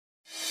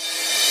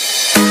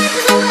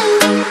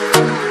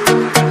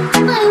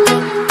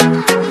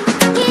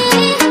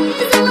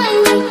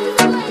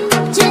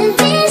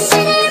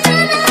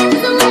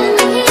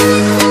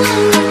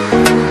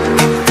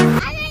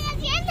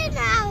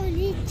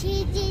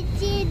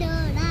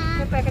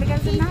చెప్పు ఎక్కడికి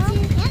వెళ్తున్నావు?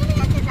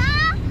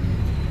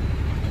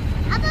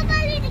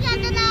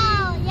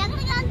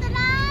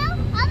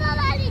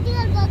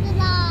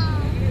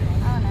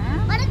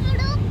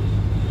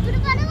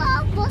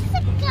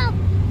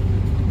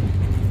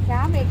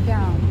 క్యాబ్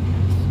ఎక్కాం.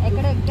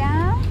 ఎక్కడ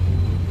ఎక్కాం?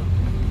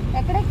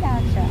 ఎక్కడ ఎక్కాం?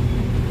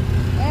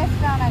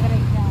 ఎస్ఆర్ నగర్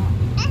ఎక్కాం.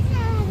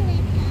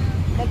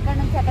 ఎక్కడి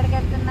నుంచి ఎక్కడికి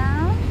వెళ్తున్నాం?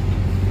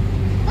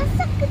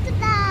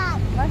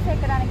 బస్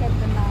ఎక్కడానికి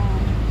వెళ్తున్నాం.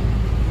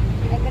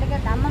 ఎక్కడికి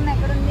వెళ్తా? అమ్మమ్మ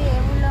ఎక్కడుంది? ఏ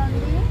ఊళ్ళో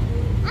ఉంది?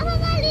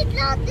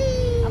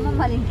 అమ్మమ్మ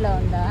వాళ్ళ ఇంట్లో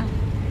ఉందా?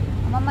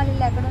 అమ్మమ్మ వాళ్ళ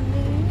ఇల్లు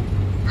ఎక్కడుంది?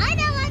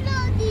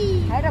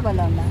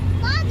 హైదరాబాద్లో ఉందా?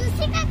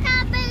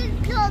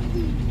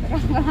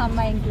 అమ్మ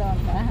ఇంట్లో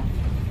ఉందా?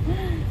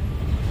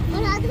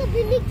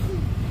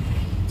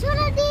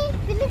 చూడండి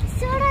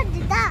చూడండి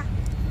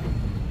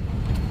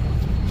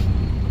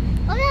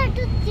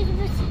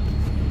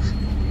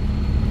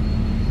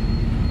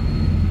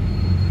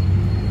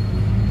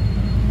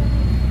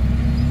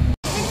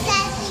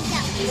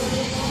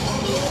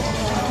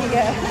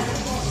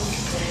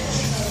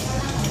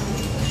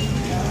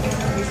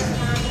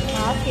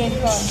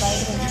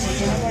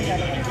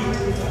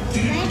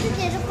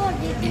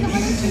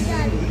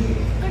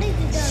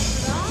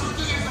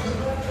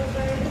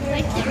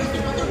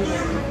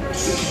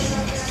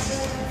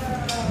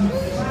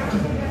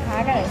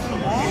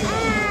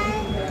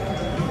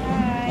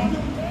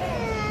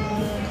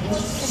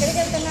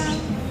ఎక్కడికి వెళ్తున్నా?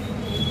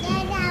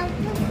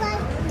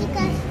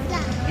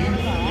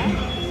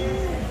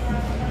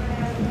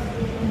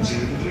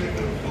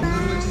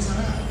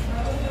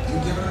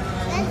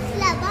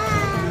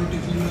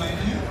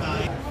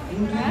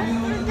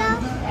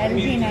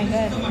 ఎల్బీ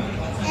నగర్.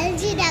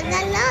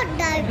 నగర్లో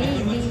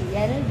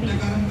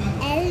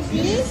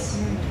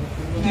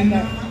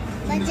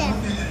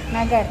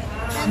నగర్.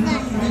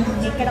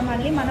 ఇక్కడ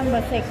మళ్ళీ మనం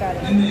బస్సు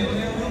ఎక్కాలి.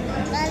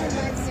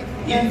 బస్సు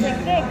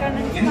ఎక్కితే ఇక్కడ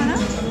నుంచి మనం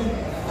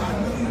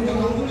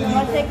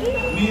బస్సు ఎక్కి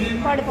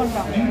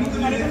పడుకుంటాం.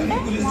 పడుకుంటే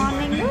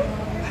మార్నింగ్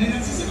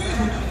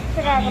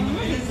శ్రీకాకుళం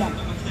తీస్తాం.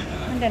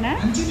 అంతేనా?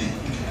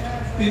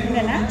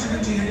 అంతేనా?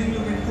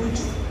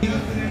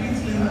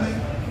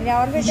 ఇది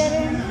ఎవరు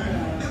పెట్టారు?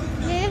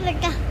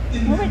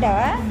 నువ్వు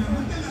పెట్టావా?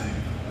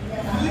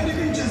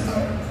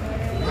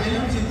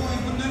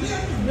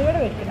 ఇది కూడా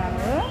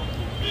పెట్టుకున్నాను.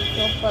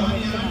 సూపర్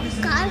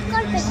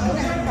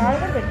పెట్టుకున్నాను. కాలు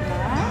కూడా పెట్టినా.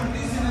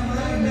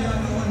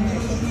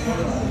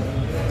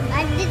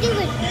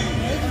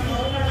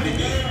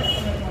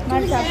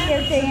 మరి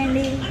సబ్స్క్రైబ్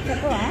చేయండి.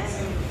 చెప్పవా?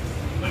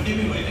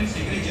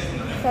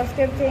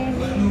 సబ్స్క్రైబ్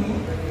చేయండి.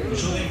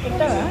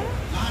 చెప్తావా?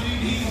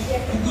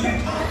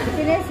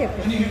 తినేసి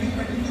చెప్పు.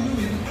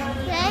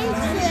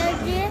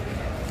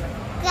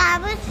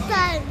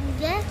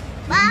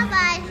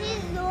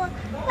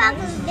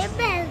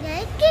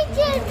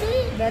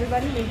 Bell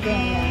button click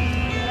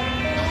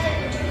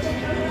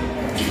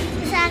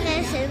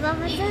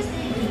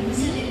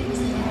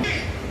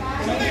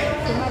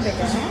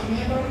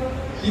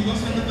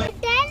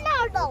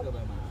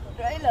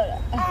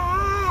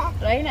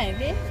ట్రైనా?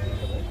 ఇది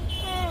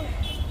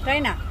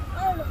ట్రైనా?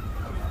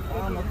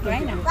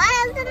 ట్రైనా?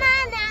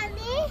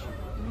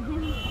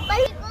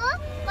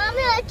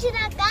 మమ్మీ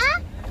వచ్చినాక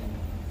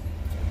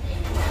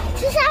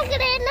చూసాక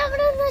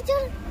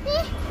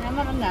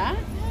నెంబర్ ఉందా?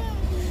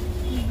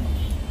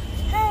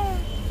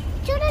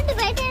 చూడండి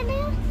బయట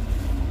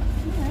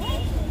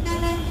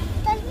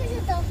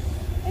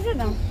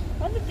చూద్దాం.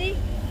 వద్దు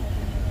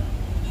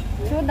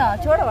చూద్దాం.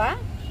 చూడవా?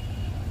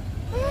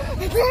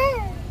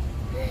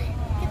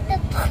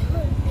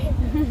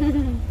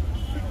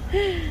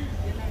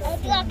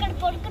 అక్కడ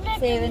పడుకున్నా.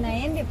 7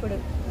 అయింది ఇప్పుడు.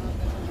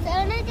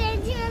 ఏం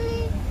చేయాలి?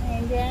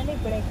 ఏం చేయాలి?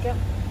 ఇప్పుడు ఎక్కాం.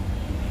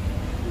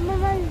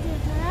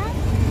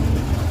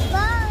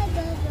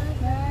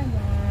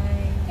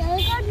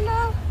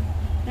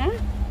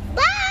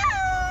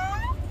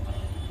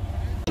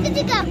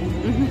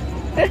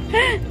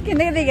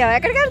 కిందకి దిగావు.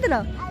 ఎక్కడికి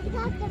వెళ్తున్నావు?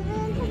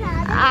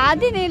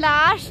 అది నీ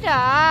లాస్టా?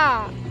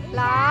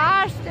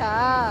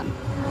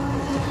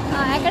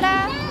 ఎక్కడ?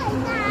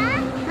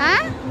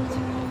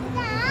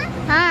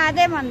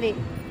 అదే మంది.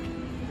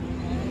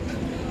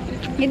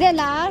 ఇదే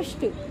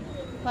లాస్ట్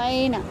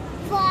పైన.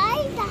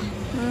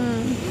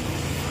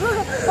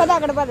 పద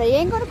అక్కడ పద.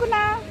 ఏం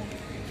కొనుక్కున్నా?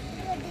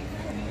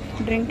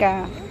 డ్రింకా?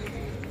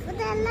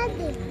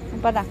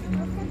 పద.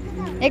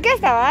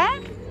 ఎక్కేస్తావా?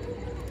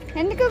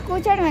 ఎందుకు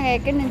కూర్చోడమే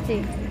ఎక్కడి నుంచి?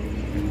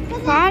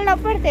 కాళ్ళు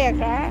నొప్పి పడతాయి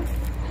అక్కడ.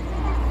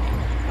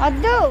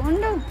 వద్దు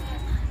ఉండు.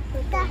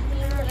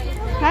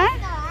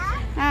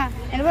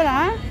 వెళ్ళిపోదా?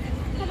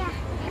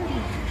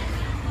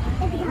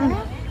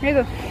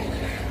 నీకు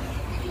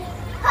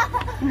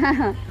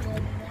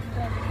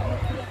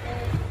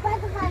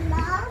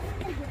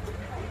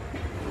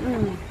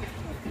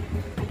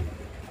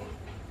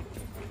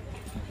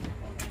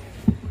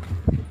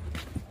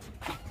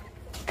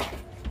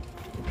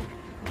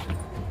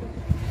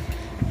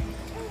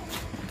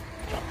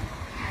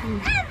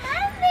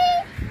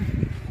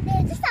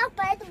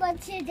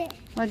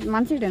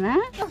మంచిదేనా?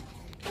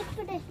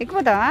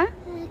 ఎక్కుపోతావా?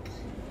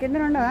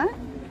 కింద ఉండవా?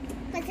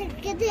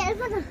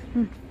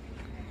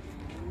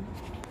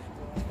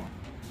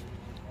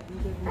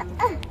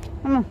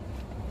 అమ్మో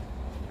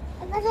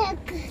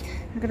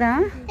ఇక్కడ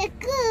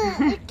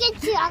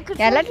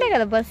వెళ్ళట్లే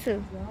కదా బస్సు.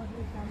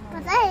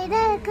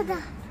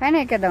 పైన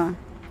ఎక్కేద్దామా?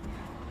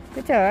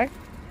 కూర్చోవా?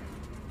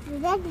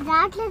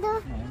 రావట్లేదు.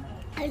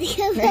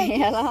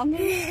 ఎలా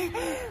ఉంది?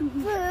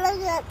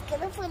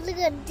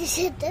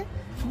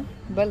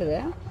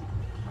 బలుదా?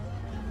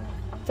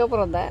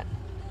 సూపర్ ఉందా?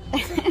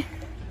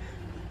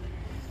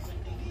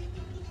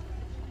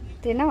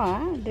 తిన్నావా?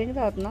 డ్రింక్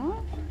తాగుతున్నావు?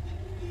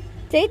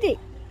 చేతి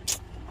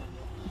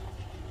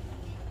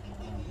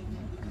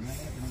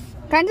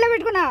కంట్లో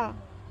పెట్టుకున్నావు?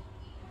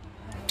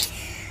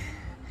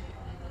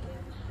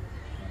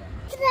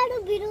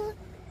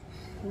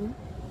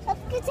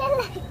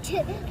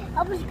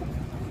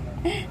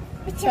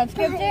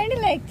 సబ్స్క్రైబ్ చేయండి,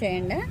 లైక్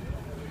చేయండి.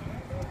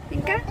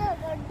 ఇంకా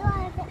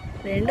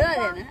రెండు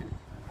అదేనా?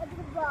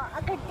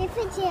 అక్కడ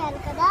టిఫిన్ చేయాలి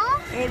కదా.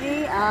 ఏది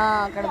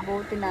అక్కడ బో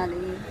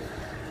తినాలి,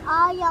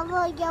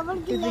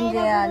 ఎవరికి టిఫిన్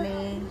చేయాలి.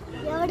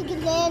 ఎవరికి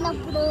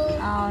లేనప్పుడు.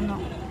 అవును.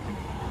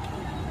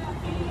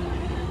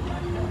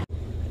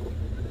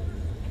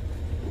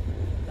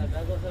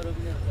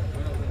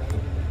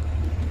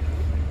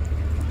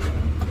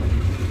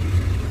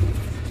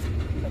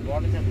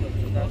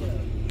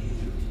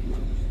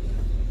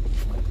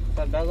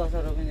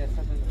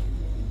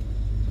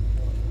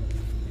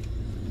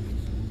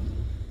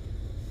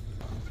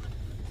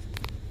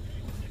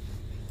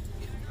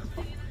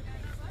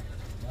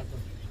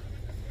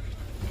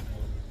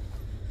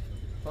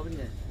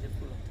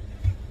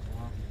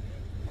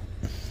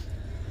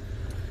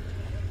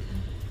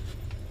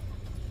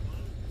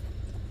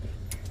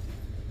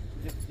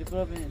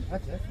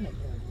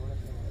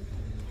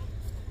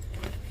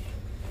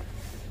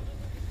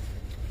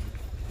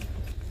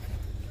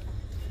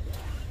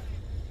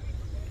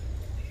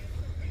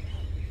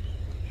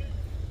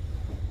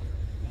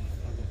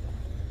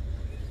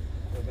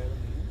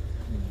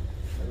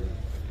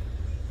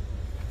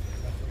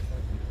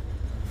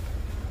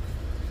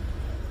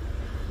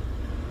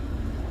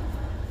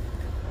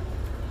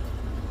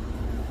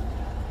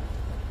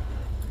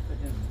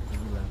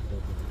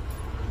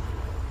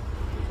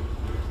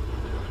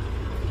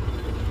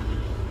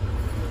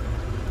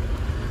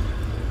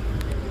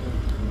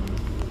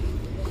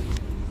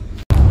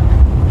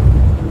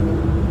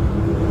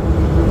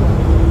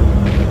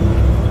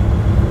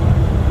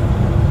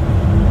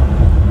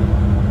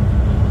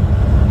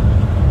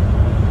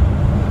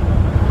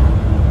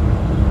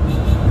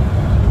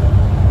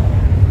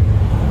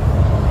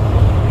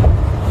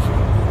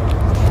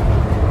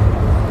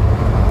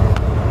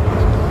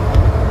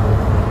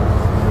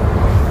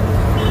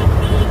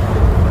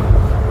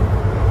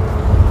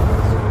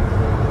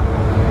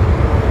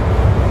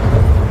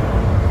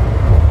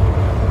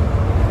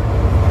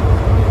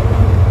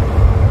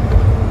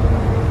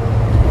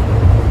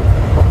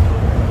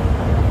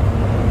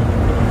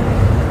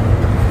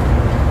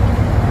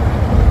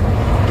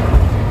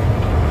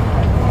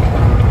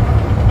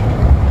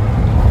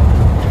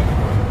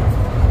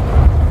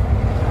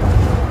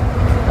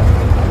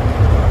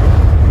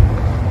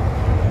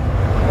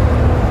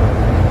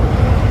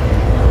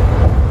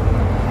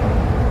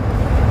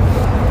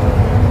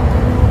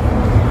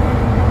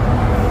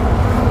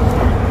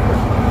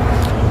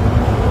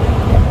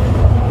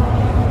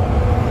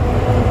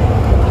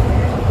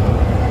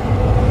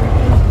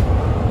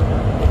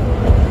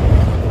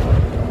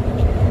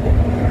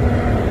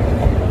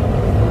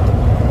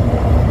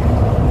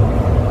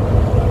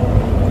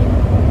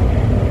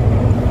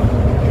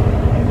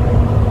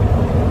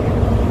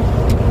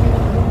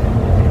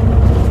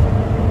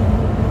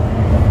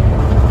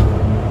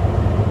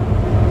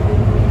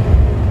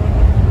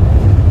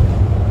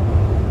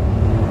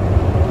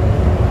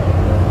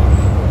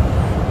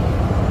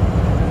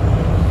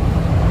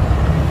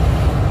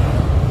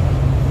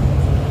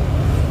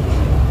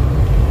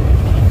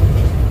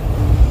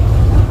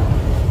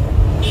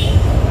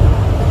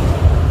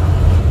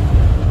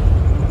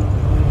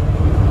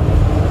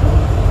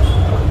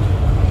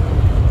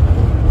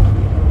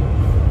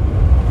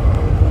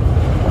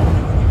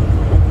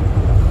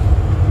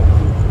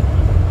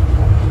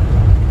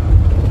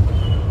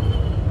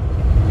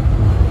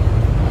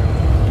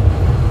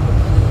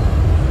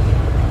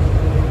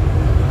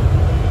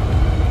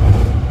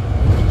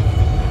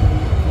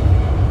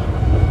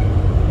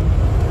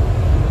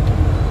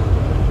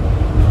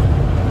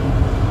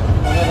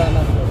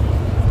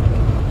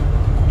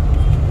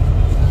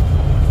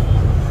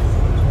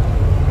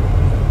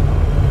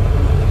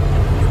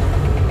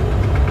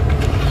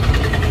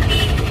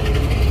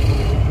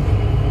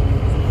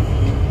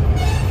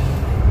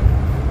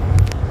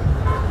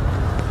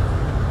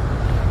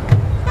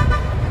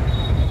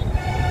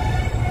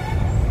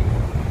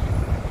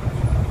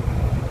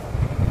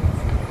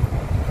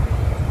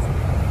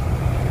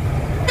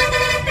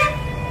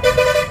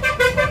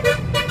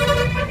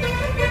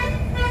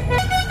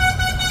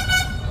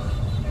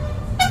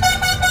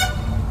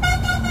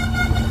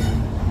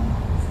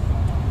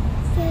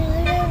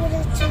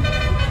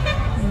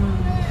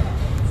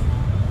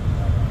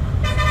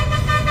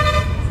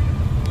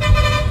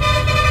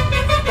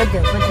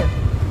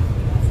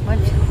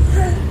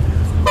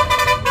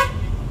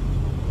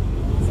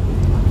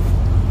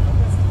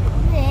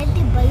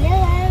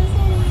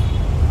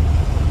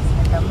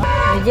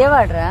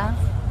 విజయవాడరా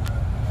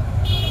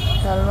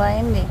చాలా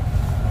అయింది.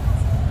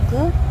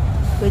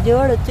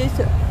 విజయవాడ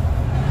వచ్చేసాం.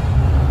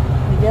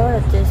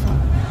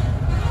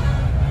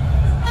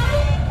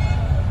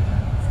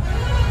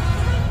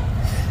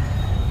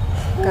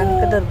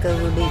 కనకదుర్గ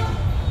గుడి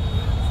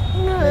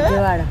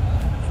విజయవాడ.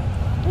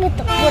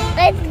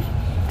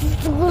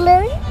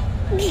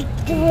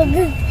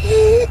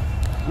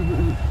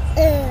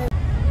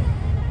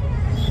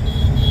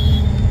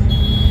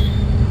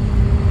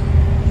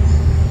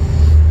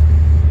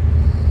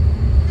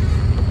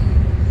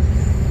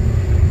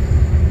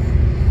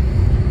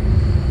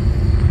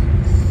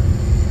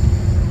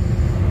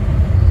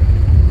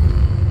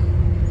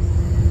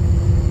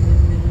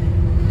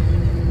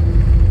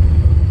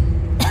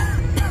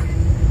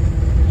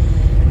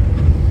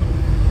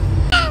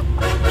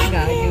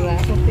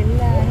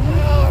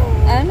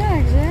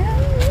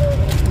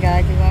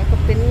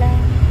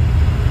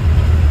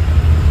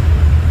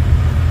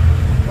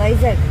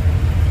 వైజాగ్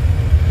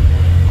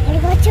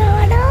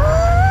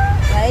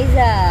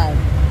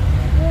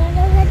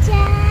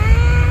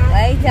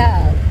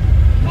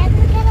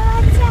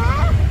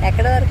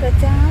ఎక్కడ వరకు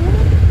వచ్చాము?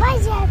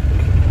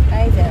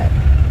 వైజాగ్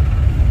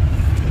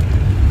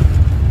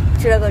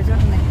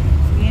చూడకొచ్చుంటున్నాయి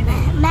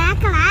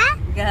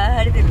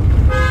గాడిదలు.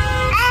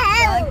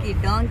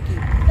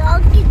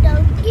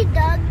 Donkey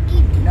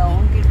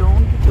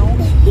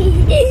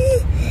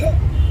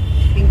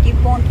pinky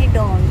ponky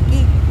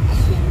donkey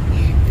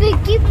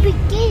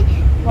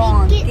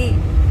ponky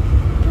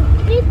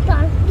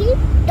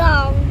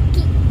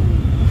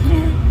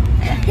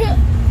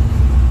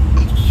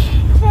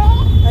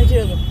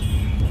చూడకు.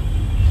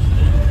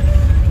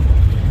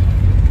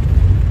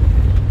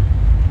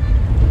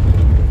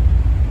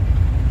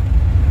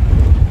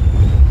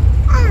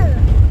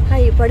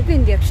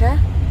 పడిపోయింది అక్ష,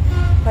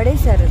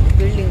 పడేశారు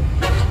బిల్డింగ్.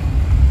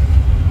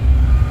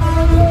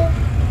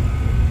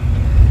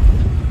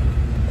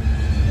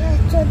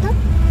 చూద్దాం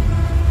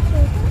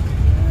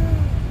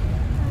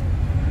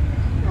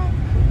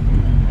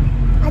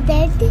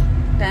అదేంటి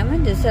టైం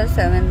చూసారు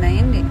 7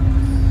 అయింది.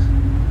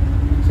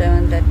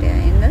 7:30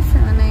 అయిందా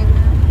 7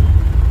 అయిందా?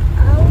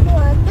 అవును,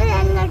 అందరూ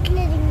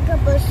వెళ్ళట్లేదు ఇంకా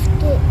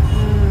బస్కి.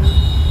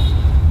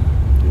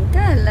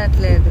 ఇంకా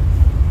వెళ్ళట్లేదు,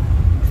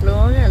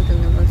 స్లోగా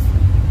వెళ్తుంది బస్సు.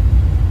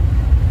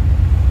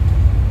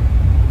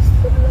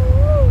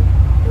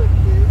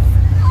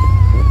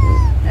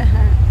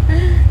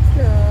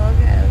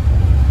 స్లోగా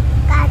వెళ్తుంది.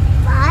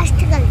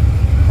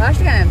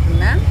 ఫాస్ట్గా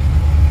వెళ్తుందా?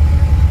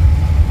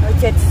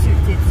 చర్చి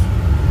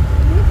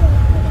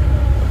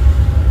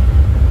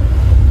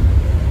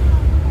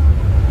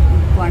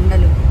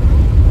కొండలు,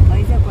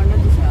 వైజాగ్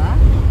కొండలు చూసావా?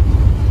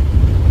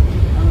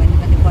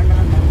 పెద్ద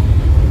కొండలు ఉన్నాయి.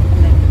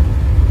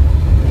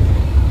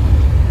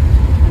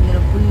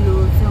 అందులో పుల్లు,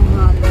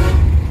 సింహాలు,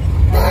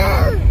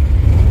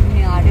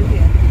 అన్ని అడవి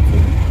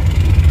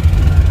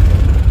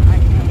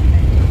అన్నీ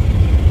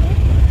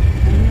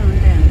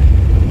ఉంటాయి.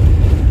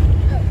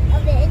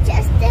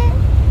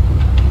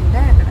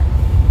 ఉంటాయి అక్కడ.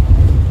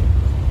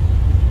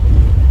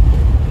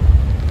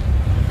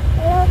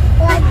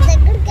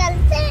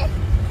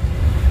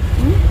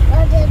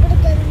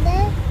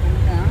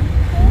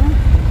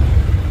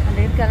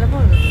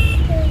 వెళ్ళకూడదు.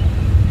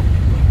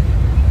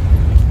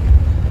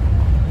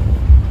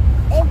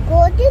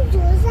 కోతి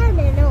చూసాను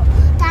నేను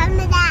దాని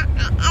మీద.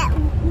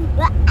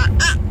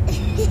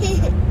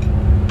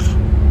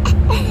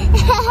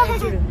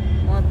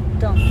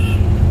 మొత్తం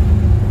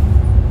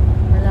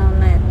ఎలా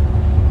ఉన్నాయి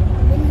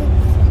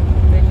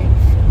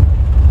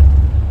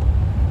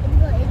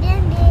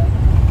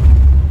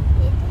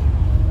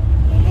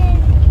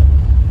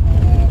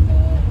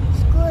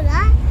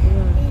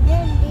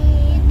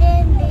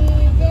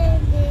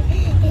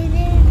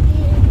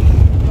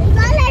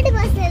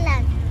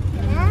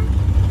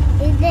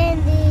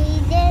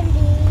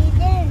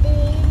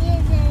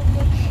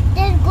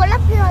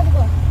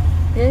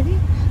ఏది?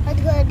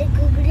 అదిగో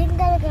గ్రీన్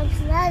కలర్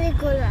కలుస్తుందా? అది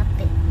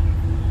గులాబీ.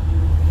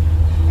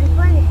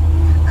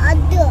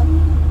 అద్దు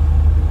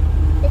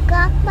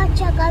కాకపచ్చ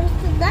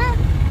కలుస్తుందా?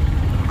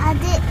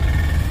 అదే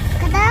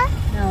కదా.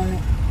 అవును,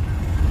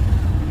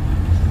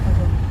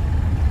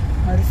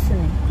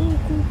 అరుస్తుంది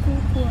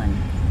అని.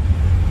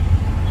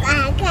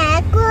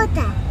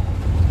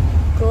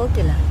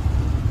 కోకిల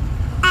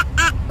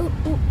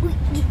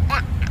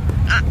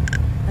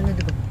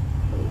అందుకు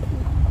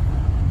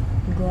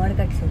గోడ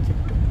కట్టేసారు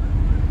చుట్టూ.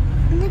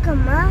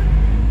 ఎందుకమ్మా?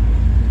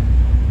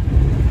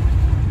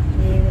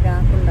 ఏమి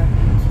రాకుండా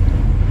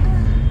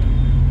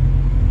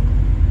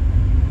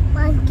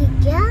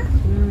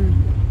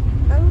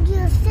అంగి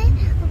వస్తే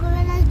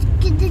ఒకవేళ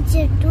కింద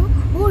చెట్టు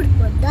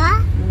ఊడిపోద్దా?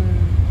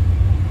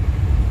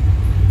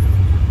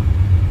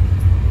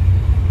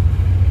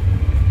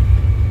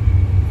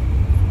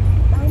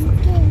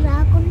 అంగి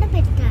రాకుండా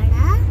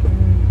పెట్టాడా?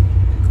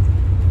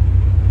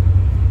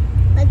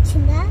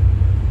 వచ్చిందా?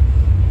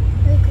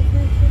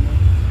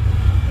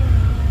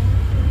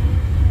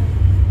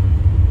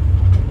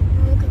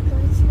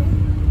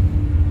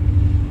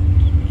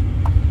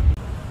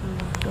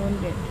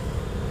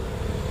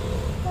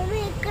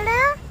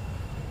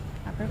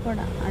 అక్కడ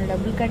కూడా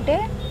డబ్బులు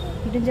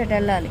నుంచి అటు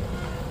వెళ్ళాలి.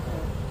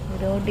 ఈ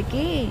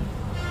రోడ్డుకి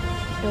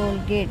టోల్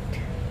గేట్,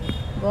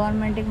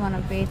 గవర్నమెంట్కి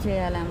మనం పే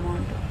చేయాలి.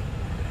 అమౌంట్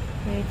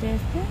పే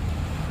చేస్తే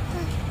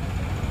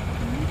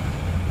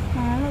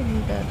మనల్ని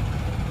వదులుతారు.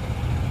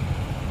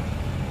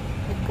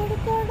 ఇక్కడ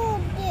కూడా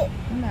ఉంది.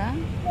 ఉందా?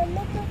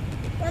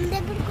 మన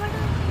దగ్గర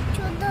కూడా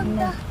చూద్దాం.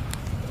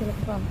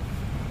 చిలకపాము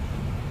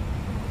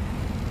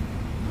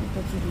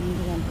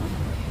నీట్గా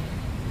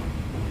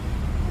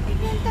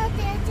ఇదంతా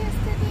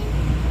చేస్తుంది.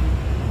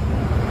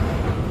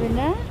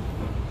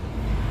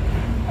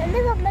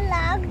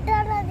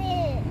 లాక్డౌన్, అది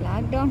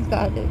లాక్డౌన్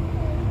కాదు,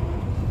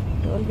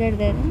 టోల్ గేట్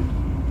దగ్గర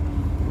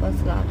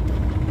బస్సు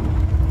లాక్డౌన్.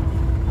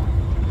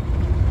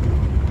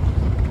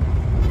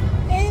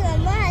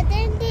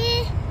 అదేంటి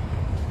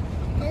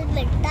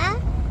హెల్మెట్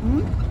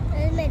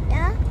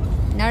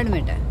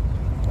నడుమెట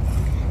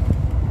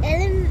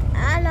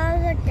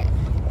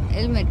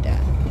హెల్మెట్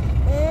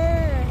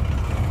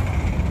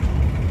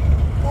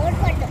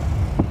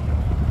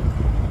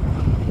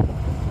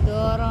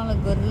దూరంలో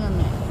గొర్రెలు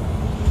ఉన్నాయి,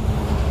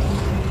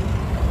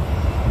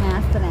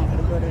 మేస్తున్నాయి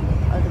అక్కడ గొర్రెలు.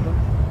 అదిగో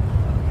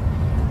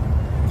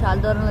చాలా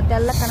దూరంలో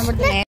తెల్ల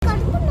కనబడుతున్నాయి.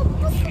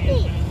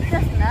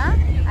 వచ్చేస్తుందా?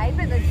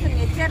 అయిపోయింది, వచ్చింది.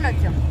 హెచ్ఆర్లో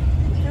వచ్చాం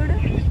చూడు.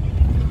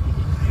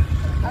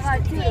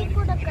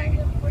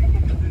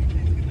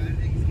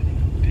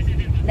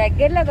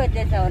 దగ్గరలోకి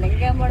వచ్చేసావు,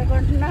 ఇంకేం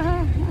పడుకుంటున్నా?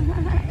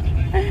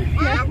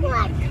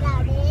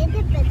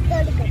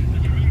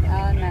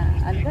 అవునా,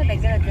 అందుకో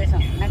దగ్గర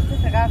వచ్చేసాం. నెక్స్ట్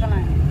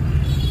శ్రీకాకుళం.